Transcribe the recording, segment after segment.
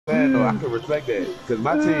Man, no, I can respect that because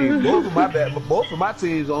my team, both of my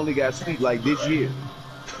teams only got sweet like this year.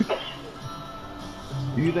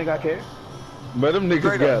 Do you think I care? But them niggas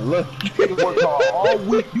Straight up. got lucky. Niggas worked hard all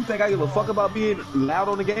week. You think I give a fuck about being loud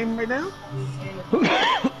on the game right now?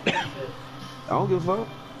 I don't give a fuck.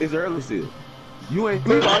 It's early still. You ain't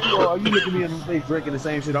clear. Are you looking me in the face drinking the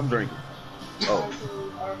same shit I'm drinking? Oh.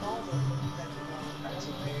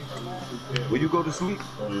 Will you go to sleep?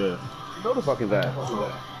 Oh, yeah. You know the fucking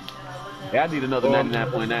vibe. Yeah, I need another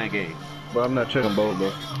 99.9 game. But I'm not checking both,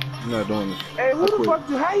 bro. I'm not doing this. Hey, who the fuck?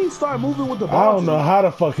 How you start moving with the ball? I don't know how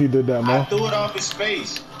the fuck he did that, man. I threw it off his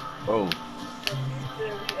face. Oh.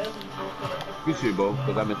 Good shit, bro.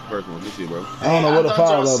 Because I missed the first one. Good shit, bro. I don't know what the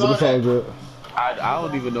foul was, but it's all good. I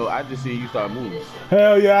don't even know. I just see you start moving.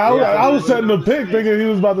 Hell yeah, I was setting the pick thinking he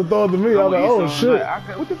was about to throw it to me. I was like, oh shit.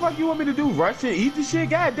 Like, what the fuck you want me to do? Rush it? Eat the shit?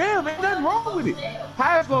 Goddamn, ain't nothing wrong with it.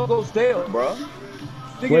 How it's gonna go stale, bro?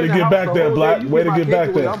 Way to get back there, Black. Way to get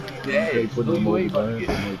back there. Yeah,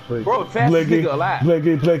 bro, fastest nigga alive.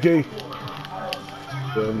 Blicky.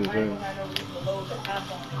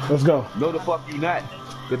 Let's go. No, the fuck you not.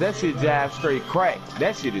 Cause that shit jive straight crack.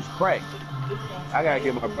 That shit is crack. I gotta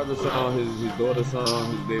get my brother's son, his daughter's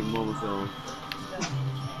son, his baby mama's son.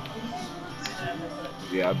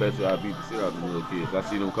 Yeah, I bet you I beat the shit out of them little kids. I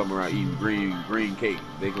see them come around eating green cake.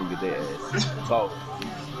 They gonna get their ass talk.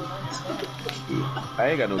 I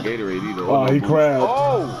ain't got no Gatorade either. Oh, he crabbed.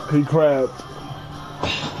 Oh, he crabbed.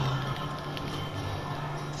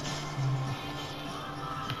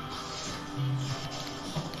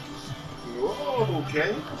 Whoa,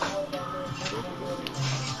 okay.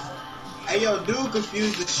 Hey, yo, dude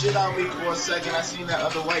confused the shit out of me for a second. I seen that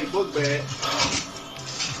other white book bag.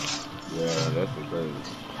 Yeah, that's the crazy.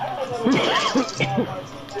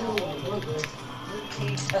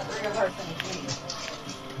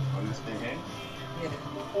 On this thing, hey?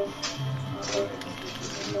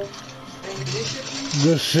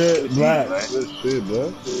 Good shit, Black. Good shit,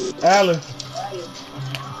 bro. Allen.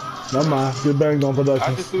 Never mind. Get banged on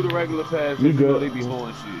production. I just threw the regular pass. You good? Know they be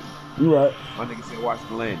holding shit. You right. My nigga said watch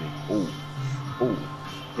the landing. Ooh.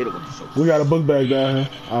 Hit it with the shoulder. We got a book bag down here.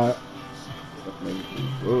 Alright.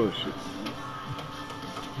 Oh shit.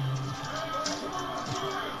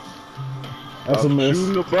 That's a miss.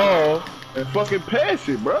 Shooting the ball and fucking pass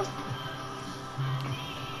it, bro.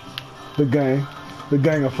 The gang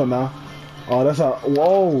of now. Oh, that's a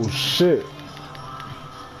whoa shit.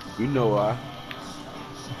 You know why?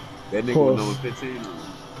 That nigga was number 15.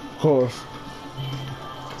 Of course.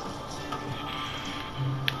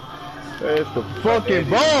 That's the fucking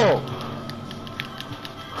ball.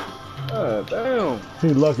 God damn.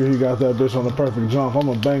 He lucky he got that bitch on the perfect jump. I'm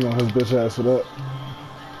gonna bang on his bitch ass for that.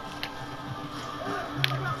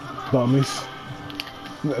 Dummies.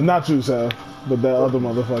 Not you, Sal, but that other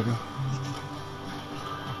motherfucker.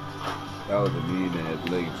 That was a mean ass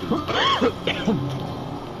leg too.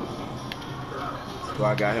 So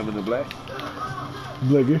I got him in the black.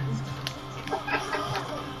 Bliggy.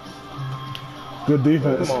 Good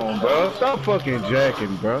defense. Come on, bro. Stop fucking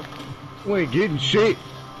jacking, bro. We ain't getting shit.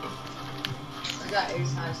 I got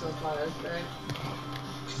ace high so far, that's great.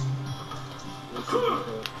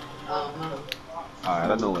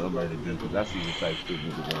 Alright, I know what I'm ready to do because I see the type shit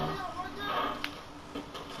niggas on.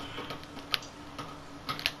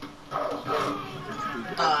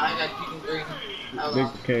 I got chicken green.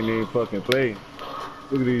 Niggas can't even fucking play.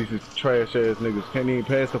 Look at these trash ass niggas. Can't even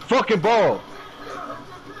pass the fucking ball.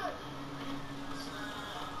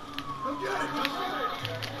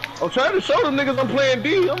 I'm trying to show them niggas I'm playing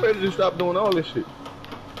D. I'm ready to stop doing all this shit.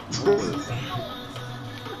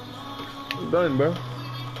 I'm done, bro.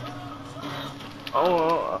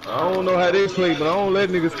 I don't know how they play, but I don't let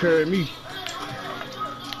niggas carry me.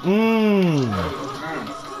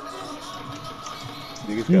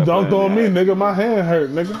 You dunked on me, nigga. My hand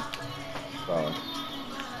hurt, nigga.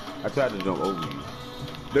 I tried to jump over you.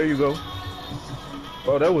 There you go.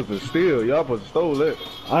 Oh, that was a steal. Y'all supposed to stole that.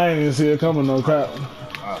 I ain't even see it coming, no crap.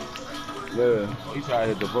 Yeah. He tried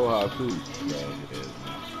to hit the bro house too. Yeah,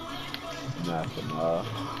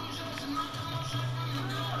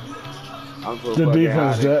 I'm so good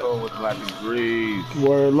defense, Jet.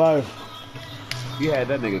 Word life. He had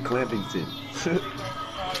that nigga Clampington.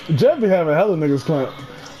 Jet be having hella niggas clamp.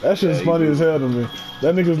 That shit's funny as hell to me.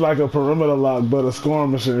 That nigga's like a perimeter lock, but a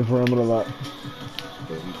scoring machine perimeter lock.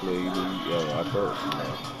 He played, I thought.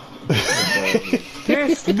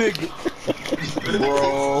 This nigga.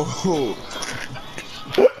 Bro.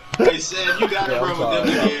 Hey, Sam, you got it wrong with them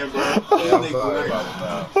again, bro.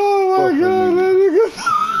 Oh my god, that nigga.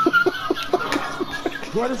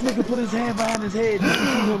 Bro, this nigga put his hand behind his head.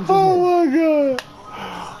 Oh my god.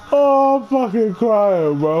 I'm fucking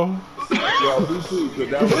crying, bro. Yo, me too, 'cause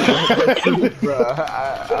that was bro.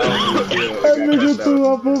 That nigga threw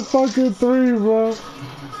up a fucking 3, bro.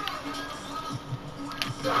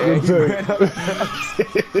 And he Good ran up.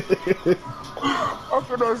 I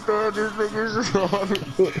can understand this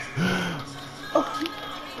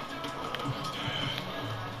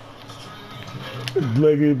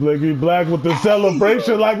nigga's Blicky Black with the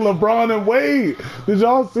celebration like LeBron and Wade. Did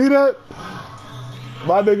y'all see that?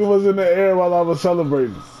 My nigga was in the air while I was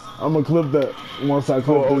celebrating. I'm gonna clip that once I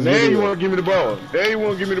clip this now video. you wanna give me the ball. Now you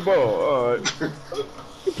wanna give me the ball. Alright.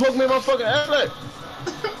 You poked me in my fucking ass.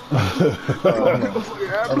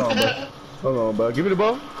 Hold on, bro. Give me the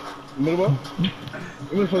ball. Give me the ball.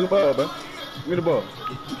 Give me the fucking ball, bro. Give me the ball.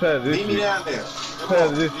 Pass this Meet me shit. down there. Pass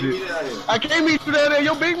this Meet me shit. down here. I can't meet you down there.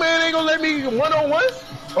 Your big man ain't gonna let me one-on-ones.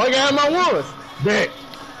 Or I can have my ones. Bet.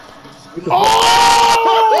 Oh!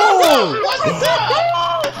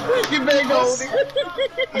 Get back on, nigga.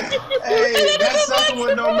 Hey, that second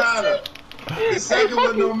one don't matter. The second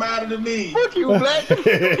one don't matter to me. Fuck you, Black. Hey,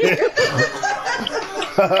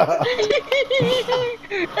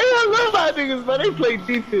 I love my niggas, man. They play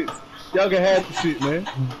defense. Y'all can have this shit, man.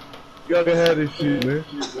 Y'all can have this shit, man.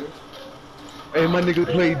 Hey, my nigga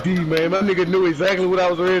played D, man. My nigga knew exactly what I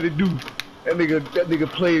was ready to do. That nigga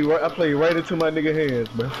played right. I played right into my nigga hands,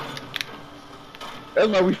 man. That's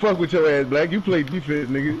why we fuck with your ass, Black. You play defense,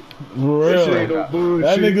 nigga. For That shit real. ain't no bullshit.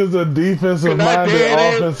 That nigga's a defensive minded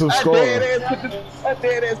offensive scorer. I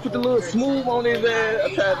dead ass put the little smooth on his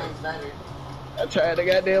ass. I tried to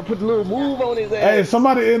goddamn put the little move on his ass. Hey,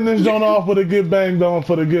 somebody in this joint off for the get banged on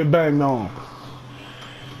for the get banged on.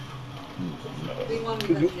 We want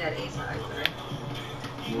me to see that ace high,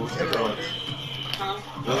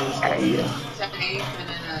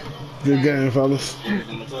 Good game, fellas.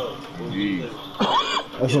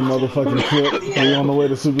 That's a motherfucking clip. We on the way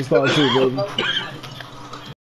to Superstar 2, baby.